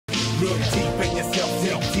Look deep in yourself,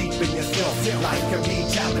 dig deep in yourself. Life can be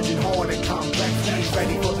challenging, hard and complex. Be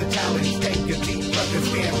ready for the challenge, take a deep breath and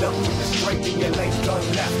stand up with the strength in your legs, turn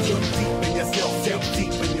left. Look deep in yourself, dig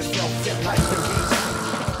deep in yourself. Life can be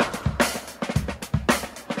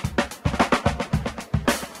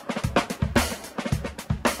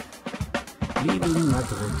challenging. Leaving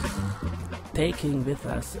Madrid, taking with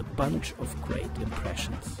us a bunch of great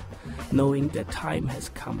impressions, knowing that time has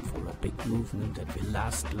come for a big movement that will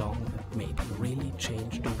last long and maybe really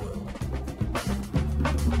change the world.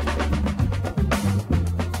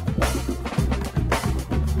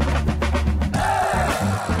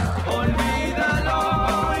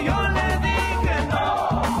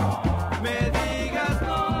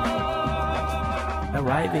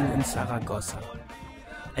 Arriving in Zaragoza,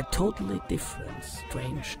 a totally different,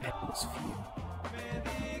 strange atmosphere.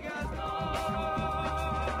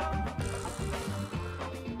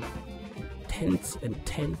 Tense and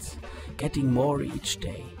tense, getting more each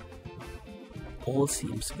day. All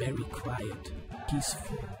seems very quiet,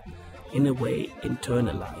 peaceful, in a way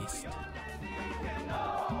internalized.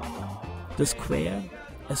 The square,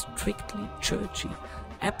 a strictly churchy,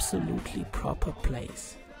 absolutely proper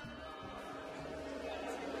place.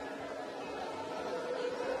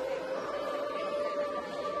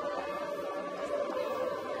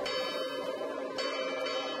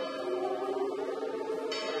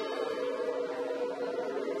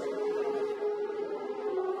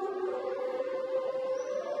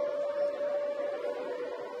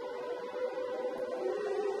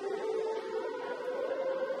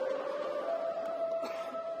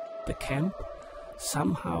 The camp,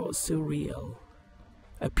 somehow surreal,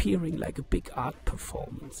 appearing like a big art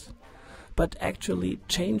performance, but actually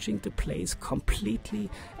changing the place completely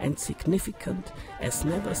and significant as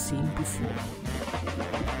never seen before.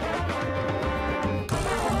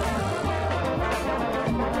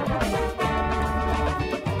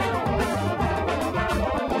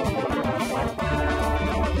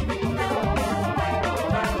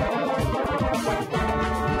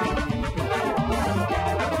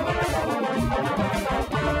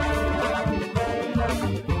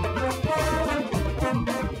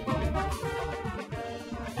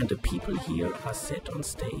 And the people here are set on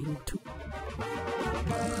staying too.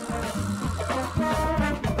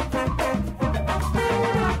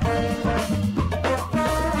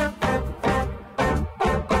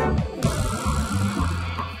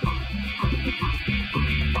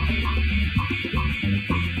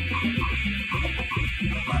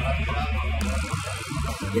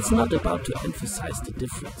 It's not about to emphasize the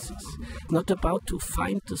differences, not about to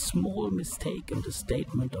find the small mistake in the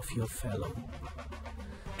statement of your fellow.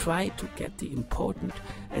 Try to get the important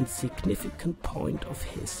and significant point of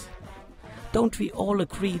his. Don't we all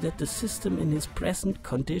agree that the system in its present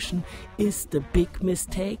condition is the big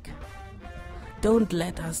mistake? Don't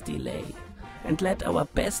let us delay and let our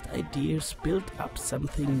best ideas build up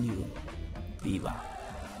something new. Viva!